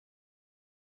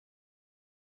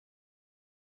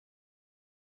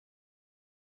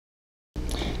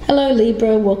Hello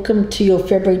Libra, welcome to your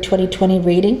February 2020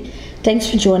 reading. Thanks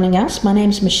for joining us. My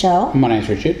name's Michelle. My name's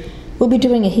Richard. We'll be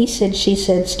doing a He Said, She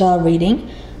Said style reading.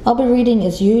 I'll be reading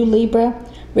as you, Libra.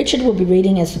 Richard will be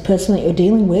reading as the person that you're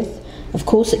dealing with. Of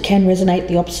course, it can resonate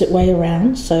the opposite way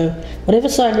around, so whatever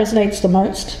side resonates the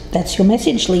most, that's your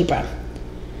message, Libra.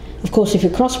 Of course, if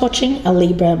you're cross-watching, a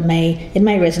Libra may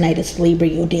resonate as the Libra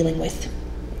you're dealing with.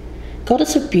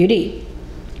 Goddess of Beauty.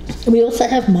 We also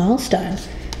have milestones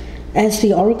as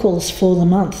the oracles for the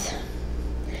month.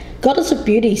 Goddess of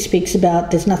Beauty speaks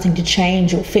about there's nothing to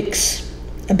change or fix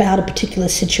about a particular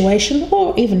situation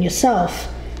or even yourself.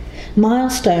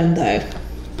 Milestone though.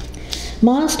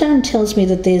 Milestone tells me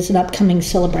that there's an upcoming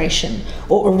celebration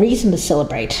or a reason to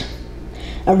celebrate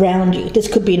around you.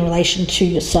 This could be in relation to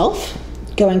yourself,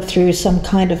 going through some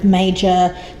kind of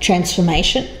major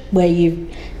transformation where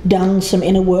you've done some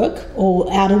inner work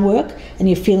or outer work and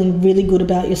you're feeling really good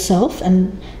about yourself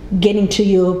and getting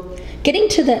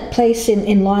to that place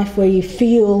in life where you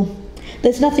feel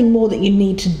there's nothing more that you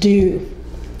need to do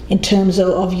in terms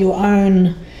of your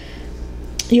own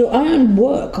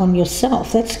work on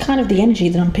yourself. That's kind of the energy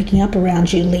that I'm picking up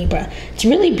around you, Libra. It's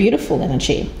really beautiful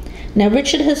energy. Now,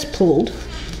 Richard has pulled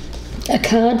a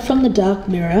card from the dark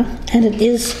mirror, and it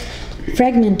is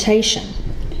fragmentation.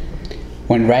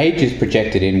 When rage is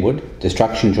projected inward,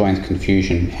 destruction joins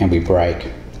confusion and we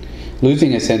break.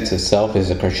 Losing a sense of self is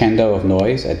a crescendo of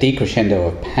noise, a decrescendo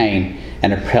of pain,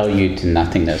 and a prelude to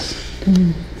nothingness.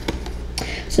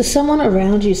 So someone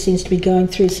around you seems to be going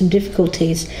through some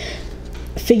difficulties.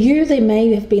 For you, there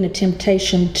may have been a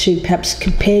temptation to perhaps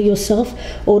compare yourself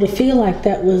or to feel like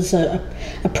that was a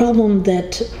problem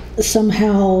that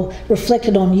somehow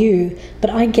reflected on you, but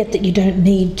I get that you don't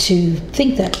need to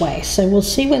think that way. So we'll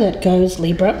see where that goes,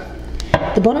 Libra.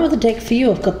 The bottom of the deck for you,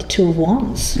 I've got the Two of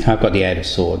Wands. I've got the Eight of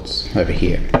Swords over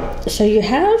here. So you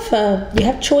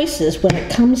have choices when it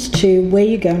comes to where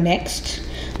you go next,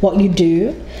 what you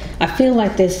do. I feel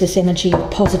like there's this energy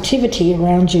of positivity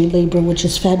around you, Libra, which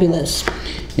is fabulous.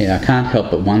 Yeah, I can't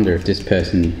help but wonder if this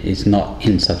person is not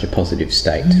in such a positive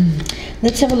state.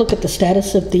 Let's have a look at the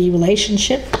status of the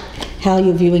relationship, how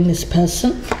you're viewing this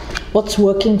person, what's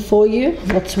working for you,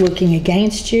 what's working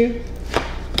against you,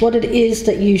 what it is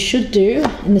that you should do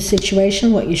in the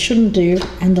situation, what you shouldn't do,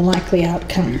 and the likely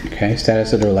outcome. Okay,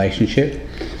 status of the relationship.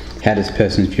 How this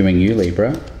person's viewing you,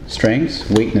 Libra. Strengths,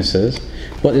 weaknesses,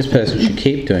 what this person should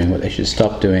keep doing, what they should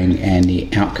stop doing, and the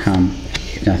outcome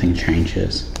if nothing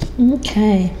changes.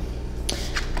 Okay.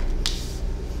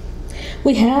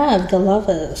 We have the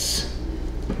Lovers.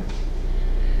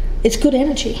 It's good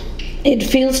energy. It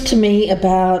feels to me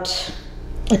about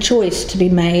a choice to be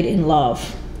made in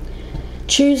love.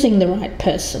 Choosing the right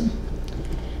person.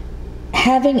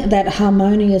 Having that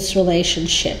harmonious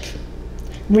relationship.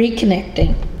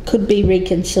 Reconnecting. Could be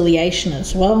reconciliation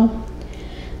as well.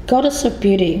 Goddess of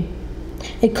Beauty.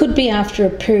 It could be after a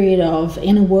period of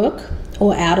inner work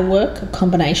or outer work, a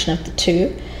combination of the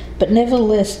two, but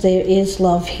nevertheless there is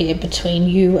love here between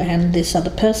you and this other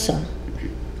person.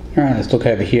 Alright, let's look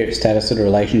over here at status of the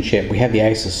relationship. We have the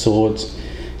Ace of Swords.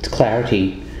 It's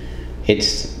clarity.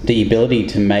 It's the ability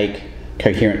to make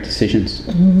coherent decisions.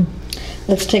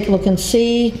 Let's take a look and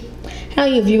see how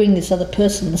you're viewing this other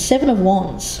person. The Seven of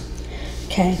Wands.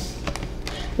 Okay.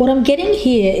 What I'm getting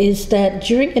here is that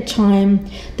during a time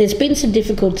there's been some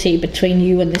difficulty between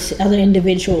you and this other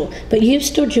individual, but you've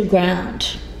stood your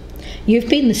ground. You've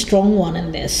been the strong one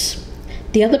in this.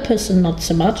 The other person not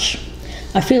so much.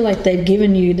 I feel like they've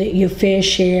given you your fair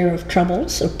share of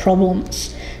troubles, of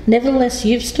problems. Nevertheless,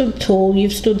 you've stood tall,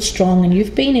 you've stood strong, and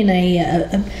you've been in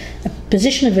a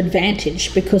position of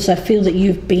advantage because I feel that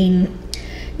you've been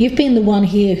the one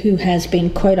here who has been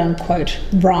quote unquote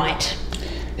right.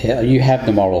 Yeah, you have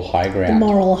the moral high ground. The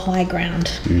moral high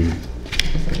ground.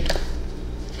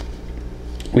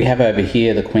 We have over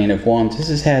here the Queen of Wands. This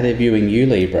is how they're viewing you,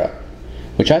 Libra,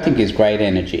 which I think is great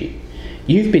energy.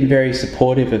 You've been very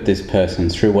supportive of this person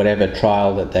through whatever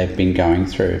trial that they've been going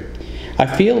through. I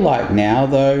feel like now,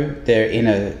 though,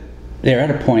 they're at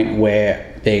a point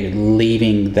where they're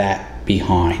leaving that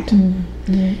behind.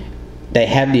 They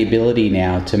have the ability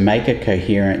now to make a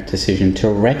coherent decision, to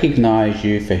recognize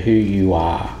you for who you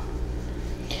are.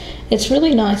 It's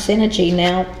really nice energy.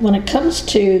 Now, when it comes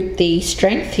to the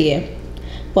strength here,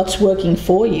 what's working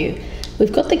for you,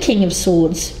 we've got the King of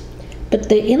Swords, but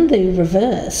they're in the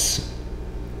reverse.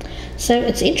 So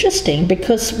it's interesting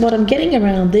because what I'm getting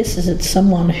around this is it's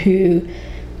someone who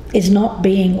is not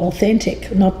being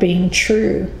authentic, not being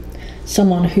true,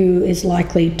 someone who is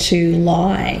likely to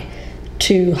lie,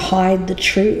 to hide the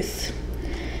truth.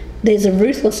 There's a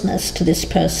ruthlessness to this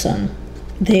person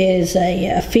there's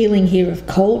a feeling here of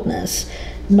coldness,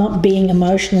 not being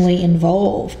emotionally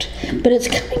involved, but it's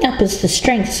coming up as the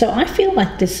strength. So I feel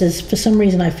like this is, for some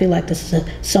reason, I feel like this is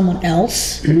someone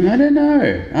else. I don't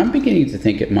know. I'm beginning to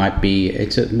think it might be.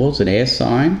 It's an air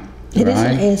sign. It is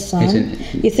an air sign.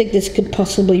 You think this could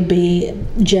possibly be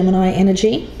Gemini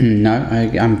energy? No,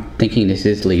 I'm thinking this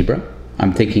is Libra.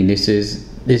 I'm thinking this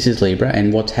is Libra,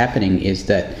 and what's happening is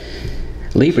that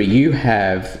Libra, you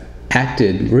have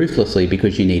acted ruthlessly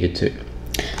because you needed to.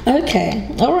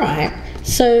 Okay, all right.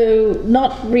 So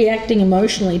not reacting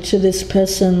emotionally to this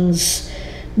person's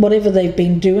whatever they've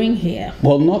been doing here.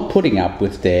 Well, not putting up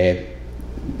with their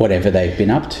whatever they've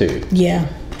been up to. Yeah.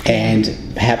 And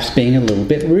perhaps being a little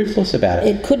bit ruthless about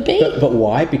it. It could be. But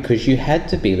why? Because you had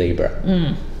to be,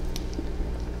 Libra.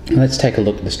 Let's take a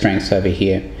look at the strengths over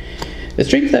here. The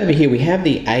strength over here, we have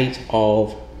the 8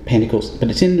 of Pentacles,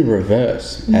 but it's in the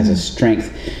reverse as a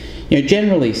strength. You know,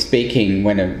 generally speaking,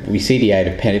 when we see the 8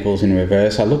 of Pentacles in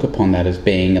reverse, I look upon that as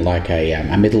being like a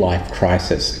midlife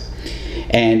crisis.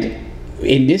 And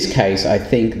in this case, I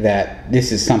think that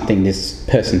this is something this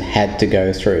person had to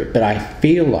go through, but I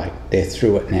feel like they're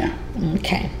through it now.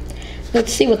 Okay,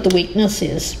 let's see what the weakness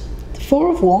is. The 4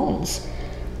 of Wands.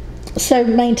 So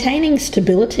maintaining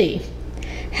stability,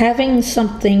 having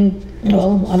something,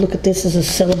 well, I look at this as a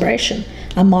celebration,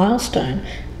 a milestone,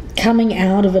 coming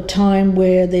out of a time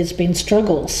where there's been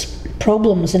struggles,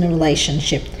 problems in a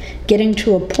relationship, getting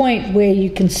to a point where you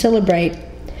can celebrate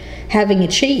having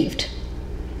achieved.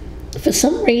 For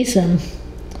some reason,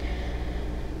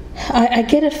 I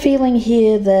get a feeling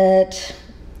here that,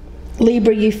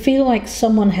 Libra, you feel like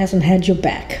someone hasn't had your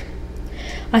back.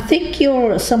 I think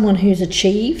you're someone who's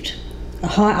achieved.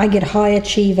 I get high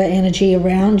achiever energy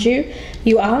around you.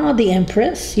 You are the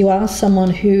Empress. You are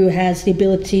someone who has the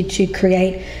ability to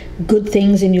create good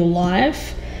things in your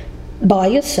life by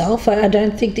yourself. I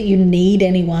don't think that you need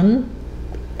anyone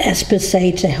as per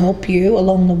se to help you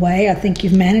along the way. I think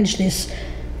you've managed this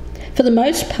for the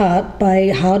most part by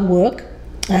hard work,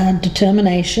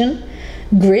 determination,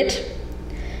 grit,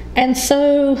 and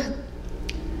so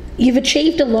you've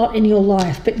achieved a lot in your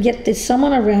life, but yet there's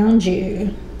someone around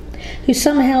you who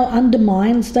somehow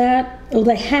undermines that, or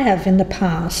they have in the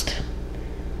past.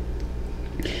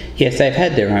 Yes, they've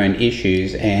had their own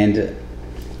issues and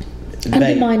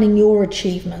undermining your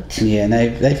achievement. Yeah, and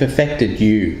they've affected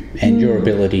you and your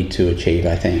ability to achieve,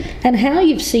 I think. And how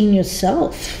you've seen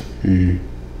yourself.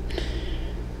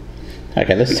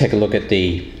 Okay, let's take a look at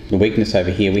the weakness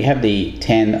over here. We have the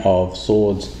 10 of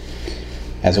Swords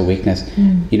as a weakness.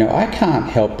 You know, I can't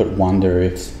help but wonder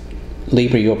if,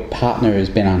 Libra, your partner has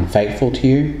been unfaithful to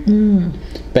you,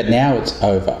 but now it's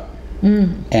over.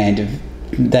 And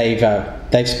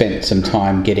they've spent some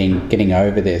time getting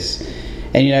over this.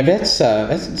 And you know, that's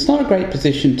it's not a great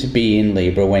position to be in,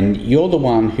 Libra, when you're the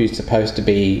one who's supposed to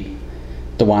be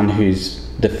the one who's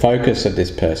the focus of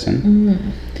this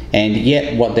person. And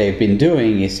yet what they've been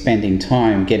doing is spending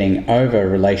time getting over a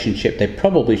relationship they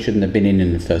probably shouldn't have been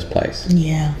in the first place.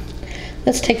 Yeah.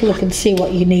 Let's take a look and see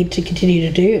what you need to continue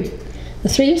to do. The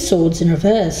 3 of Swords in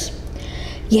reverse.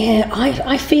 Yeah,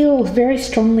 I feel very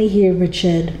strongly here,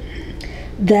 Richard,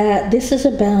 that this is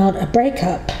about a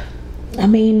breakup. I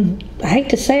mean, I hate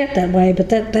to say it that way, but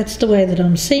that's the way that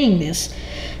I'm seeing this.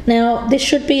 Now, this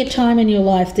should be a time in your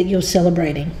life that you're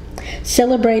celebrating,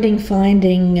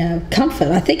 finding comfort.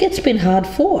 I think it's been hard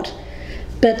fought.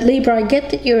 But Libra, I get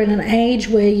that you're in an age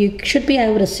where you should be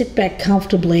able to sit back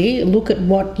comfortably, look at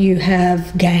what you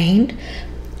have gained,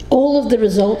 all of the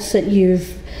results that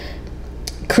you've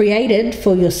created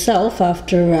for yourself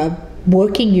after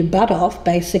working your butt off,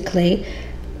 basically,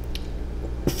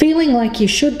 feeling like you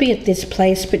should be at this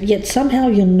place, but yet somehow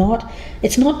you're not.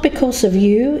 It's not because of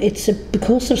you, it's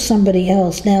because of somebody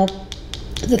else. Now,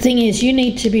 the thing is, you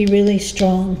need to be really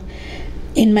strong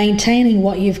in maintaining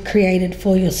what you've created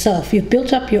for yourself. You've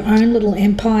built up your own little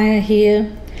empire here.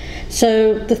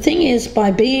 So the thing is,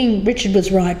 by being, Richard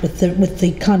was right with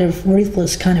the kind of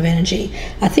ruthless kind of energy,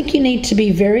 I think you need to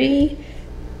be very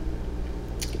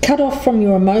cut off from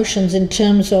your emotions in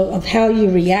terms of how you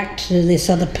react to this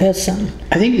other person.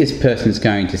 I think this person's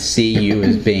going to see you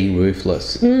as being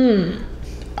ruthless.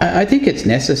 I think it's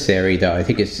necessary, though. I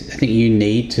think you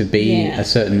need to be a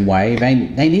certain way.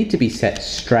 They need to be set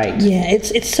straight. Yeah,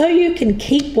 it's so you can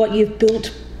keep what you've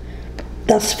built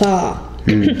thus far.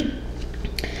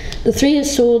 The 3 of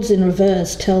Swords in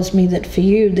reverse tells me that for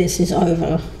you this is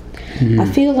over. I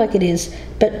feel like it is,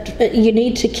 but you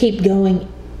need to keep going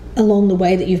along the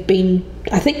way that you've been.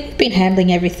 I think you've been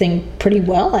handling everything pretty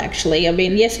well, actually. I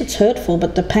mean, yes, it's hurtful,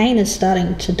 but the pain is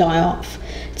starting to die off.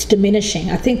 It's diminishing.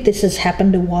 I think this has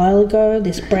happened a while ago,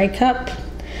 this breakup.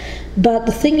 But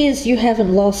the thing is, you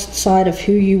haven't lost sight of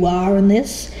who you are in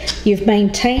this. You've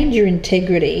maintained your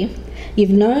integrity. You've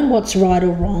known what's right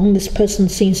or wrong. This person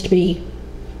seems to be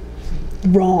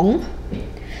wrong.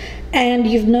 And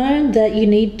you've known that you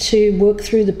need to work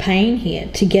through the pain here,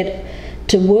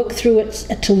 to work through it,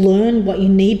 to learn what you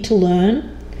need to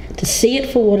learn, to see it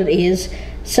for what it is,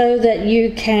 so that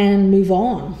you can move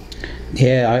on.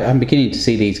 Yeah, I'm beginning to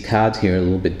see these cards here a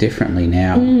little bit differently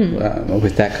now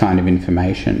with that kind of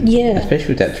information. Yeah. Especially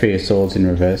with that Three of Swords in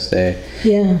reverse there.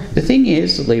 Yeah. The thing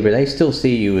is, Libra, they still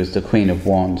see you as the Queen of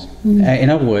Wands. In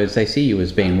other words, they see you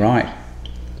as being right.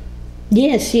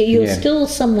 Yes, you're still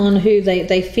someone who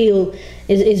they feel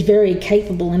is very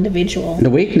capable individual. The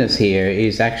weakness here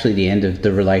is actually the end of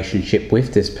the relationship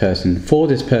with this person. For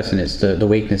this person, it's the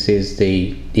weakness is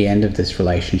the end of this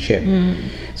relationship.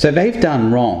 So they've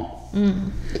done wrong.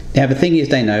 Now the thing is,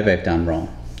 they know they've done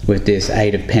wrong with this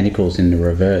Eight of Pentacles in the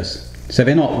reverse. So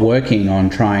they're not working on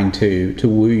trying to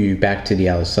woo you back to the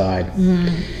other side.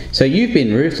 So you've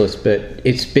been ruthless, but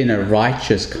it's been a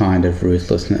righteous kind of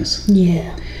ruthlessness.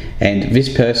 Yeah. And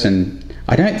this person,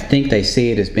 I don't think they see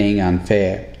it as being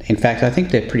unfair. In fact, I think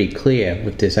they're pretty clear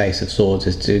with this Ace of Swords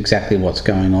as to exactly what's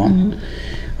going on.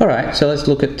 All right, so let's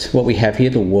look at what we have here,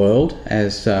 the World,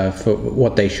 as for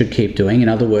what they should keep doing. In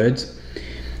other words,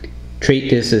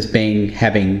 treat this as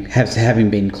having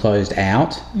been closed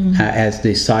out, as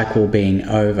the cycle being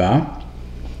over,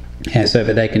 and so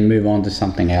that they can move on to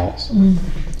something else.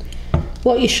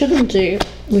 What you shouldn't do,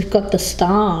 we've got the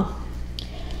Star.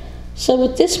 So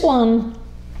with this one,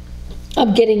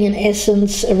 I'm getting an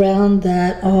essence around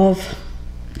that of...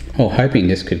 Well, hoping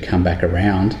this could come back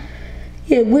around.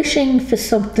 Yeah, wishing for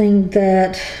something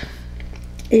that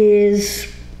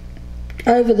is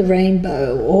over the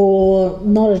rainbow or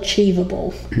not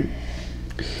achievable.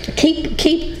 Keep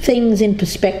things in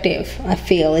perspective, I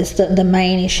feel, is the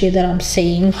main issue that I'm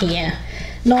seeing here.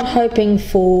 Not hoping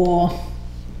for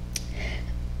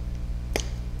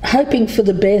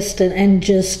the best and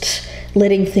just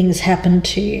letting things happen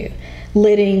to you,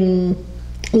 letting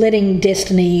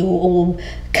destiny or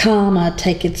karma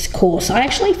take its course. I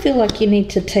actually feel like you need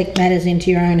to take matters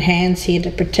into your own hands here to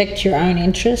protect your own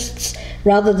interests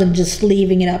rather than just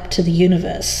leaving it up to the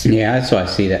universe. Yeah, that's why I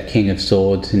see that King of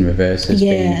Swords in reverse as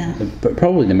being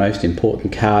probably the most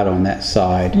important card on that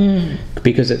side,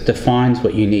 because it defines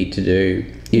what you need to do.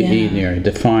 It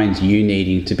defines you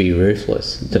needing to be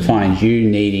ruthless. It defines you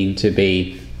needing to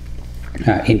be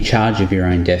in charge of your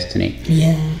own destiny.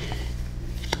 Yeah.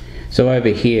 So over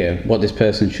here, what this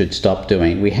person should stop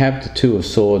doing, we have the Two of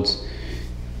Swords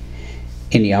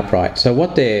in the upright. So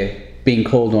what they're being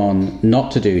called on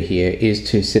not to do here is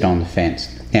to sit on the fence.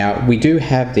 Now, we do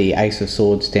have the Ace of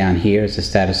Swords down here as the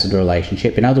status of the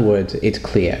relationship. In other words, it's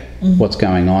clear what's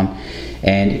going on,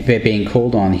 and they're being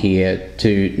called on here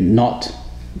to not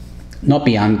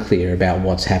be unclear about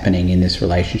what's happening in this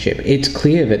relationship. It's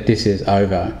clear that this is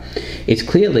over. It's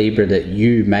clear, Libra, that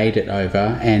you made it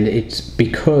over, and it's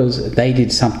because they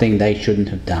did something they shouldn't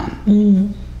have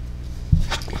done.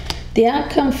 The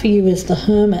outcome for you is the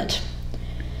Hermit.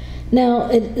 Now,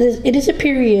 it is a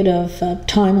period of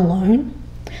time alone,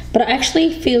 but I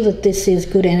actually feel that this is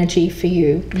good energy for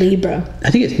you, Libra. I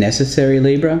think it's necessary,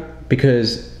 Libra,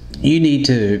 because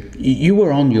you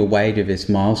were on your way to this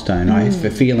milestone. I have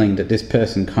a feeling that this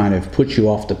person kind of put you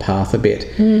off the path a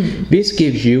bit. This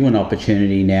gives you an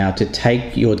opportunity now to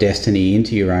take your destiny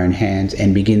into your own hands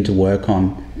and begin to work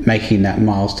on making that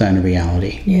milestone a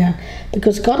reality. Yeah,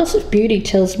 because Goddess of Beauty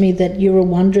tells me that you're a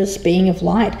wondrous being of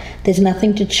light. There's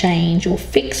nothing to change or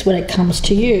fix when it comes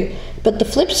to you. But the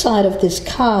flip side of this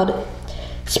card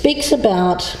speaks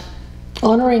about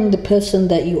honouring the person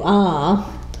that you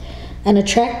are and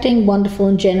attracting wonderful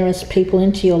and generous people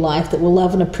into your life that will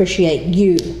love and appreciate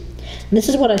you. And this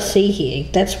is what I see here.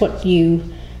 That's what you're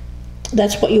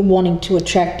wanting to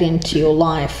attract into your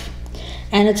life.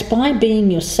 And it's by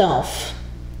being yourself.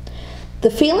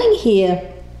 The feeling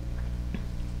here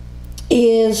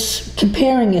is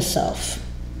comparing yourself,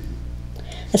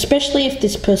 especially if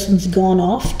this person's gone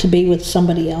off to be with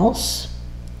somebody else.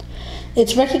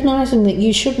 It's recognizing that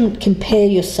you shouldn't compare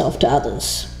yourself to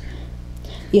others.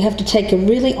 You have to take a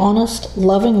really honest,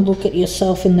 loving look at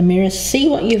yourself in the mirror, see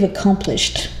what you've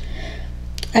accomplished.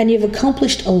 And you've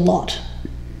accomplished a lot,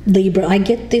 Libra. I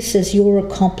get this as your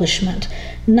accomplishment.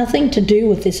 Nothing to do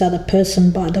with this other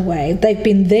person, by the way. They've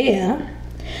been there,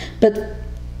 but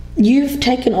you've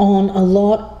taken on a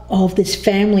lot of this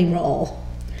family role.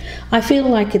 I feel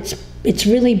like it's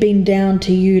really been down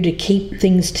to you to keep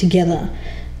things together.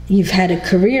 You've had a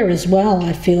career as well,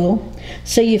 I feel.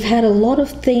 So you've had a lot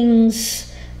of things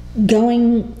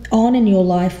going on in your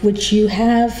life which you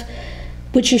have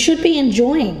which you should be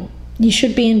enjoying. You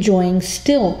should be enjoying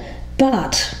still.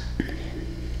 But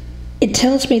it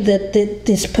tells me that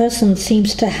this person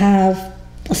seems to have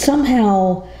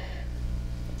somehow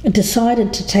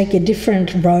decided to take a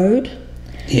different road.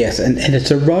 Yes, and it's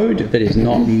a road that is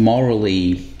not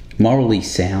morally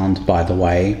sound, by the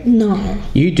way. No.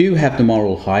 You do have the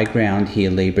moral high ground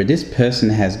here, Libra. This person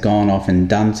has gone off and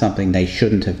done something they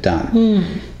shouldn't have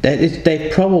done.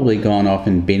 They've probably gone off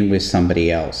and been with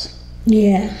somebody else.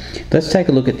 Yeah. Let's take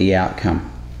a look at the outcome.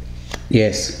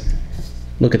 Yes.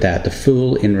 Look at that, the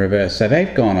Fool in reverse. So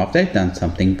they've gone off, they've done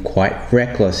something quite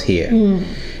reckless here.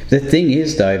 The thing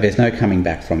is, though, there's no coming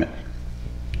back from it.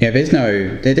 Yeah,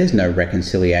 there's no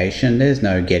reconciliation. There's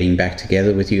no getting back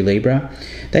together with you, Libra.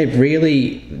 They've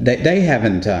really, they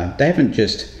haven't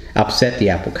just upset the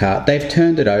apple cart. They've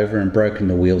turned it over and broken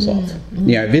the wheels off.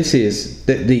 You know, this is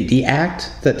the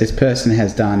act that this person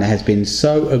has done has been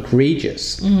so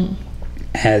egregious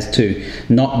as to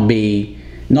not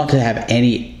to have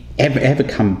any ever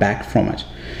come back from it.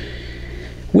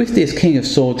 With this King of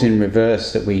Swords in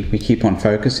reverse that we keep on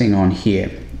focusing on here,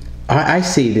 I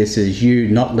see this as you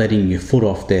not letting your foot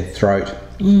off their throat.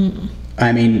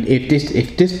 I mean,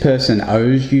 if this person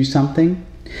owes you something,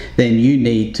 then you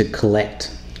need to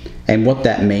collect. And what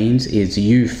that means is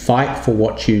you fight for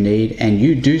what you need, and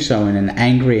you do so in an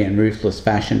angry and ruthless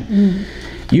fashion.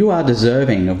 You are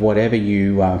deserving of whatever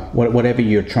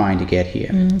you're trying to get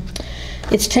here.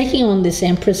 It's taking on this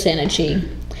Empress energy,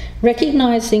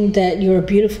 recognizing that you're a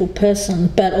beautiful person,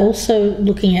 but also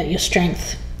looking at your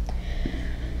strength.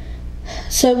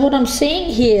 So what I'm seeing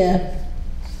here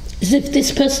is if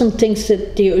this person thinks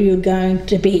that you're going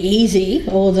to be easy,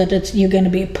 or that you're going to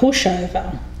be a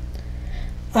pushover,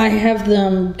 I have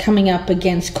them coming up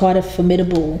against quite a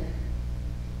formidable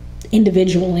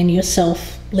individual in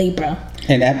yourself, Libra.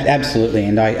 And absolutely,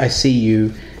 and I see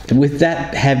you with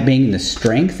that being the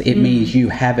strength. It means you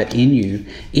have it in you,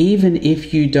 even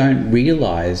if you don't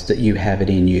realize that you have it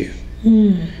in you.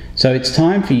 So it's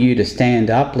time for you to stand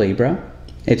up, Libra.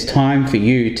 It's time for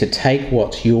you to take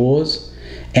what's yours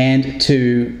and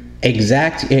to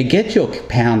get your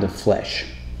pound of flesh.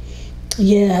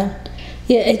 Yeah,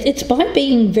 it's by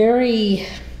being very,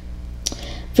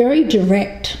 very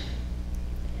direct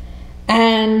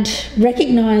and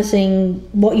recognizing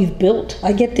what you've built.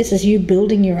 I get this as you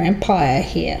building your empire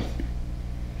here.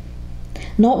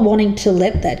 Not wanting to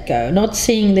let that go, not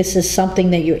seeing this as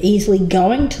something that you're easily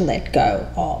going to let go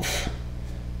of.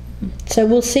 So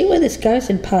we'll see where this goes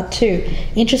in part 2.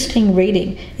 Interesting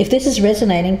reading. If this is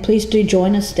resonating, please do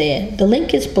join us there. The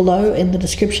link is below in the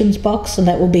descriptions box, and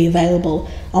that will be available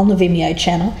on the Vimeo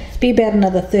channel. Be about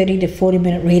another 30 to 40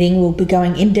 minute reading. We'll be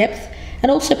going in depth and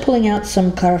also pulling out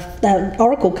some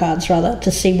oracle cards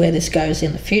to see where this goes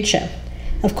in the future.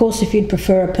 Of course, if you'd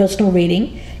prefer a personal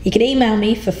reading, you can email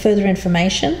me for further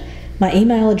information. My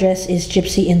email address is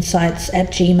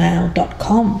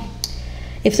gypsyinsights@gmail.com.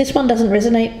 If this one doesn't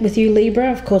resonate with you,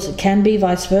 Libra, of course it can be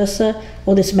vice versa,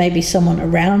 or this may be someone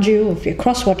around you. If you're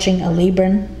cross-watching, a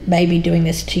Libran may be doing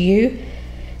this to you.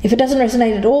 If it doesn't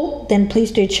resonate at all, then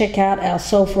please do check out our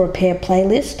Soul for Repair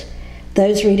playlist.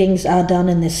 Those readings are done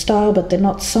in this style, but they're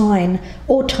not sign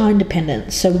or time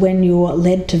dependent. So when you're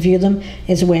led to view them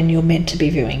is when you're meant to be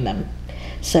viewing them.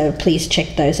 So please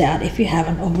check those out if you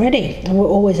haven't already. And we're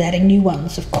always adding new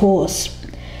ones, of course.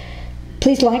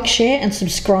 Please like, share and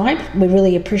subscribe. We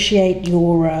really appreciate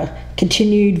your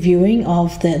continued viewing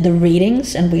of the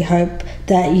readings, and we hope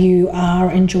that you are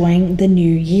enjoying the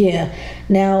new year.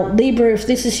 Now, Libra, if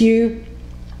this is you,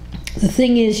 the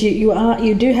thing is you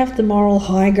do have the moral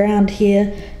high ground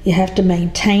here. You have to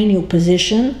maintain your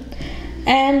position.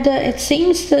 And it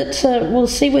seems that we'll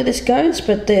see where this goes,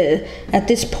 but at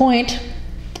this point,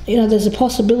 there's a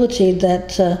possibility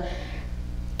that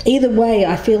either way,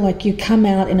 I feel like you come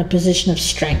out in a position of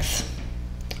strength.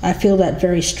 I feel that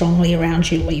very strongly around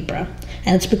you, Libra.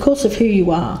 And it's because of who you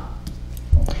are.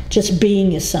 Just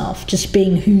being yourself, just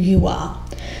being who you are.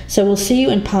 So we'll see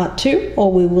you in part 2,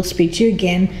 or we will speak to you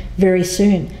again very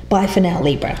soon. Bye for now,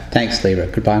 Libra. Thanks, Libra.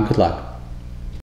 Goodbye and good luck.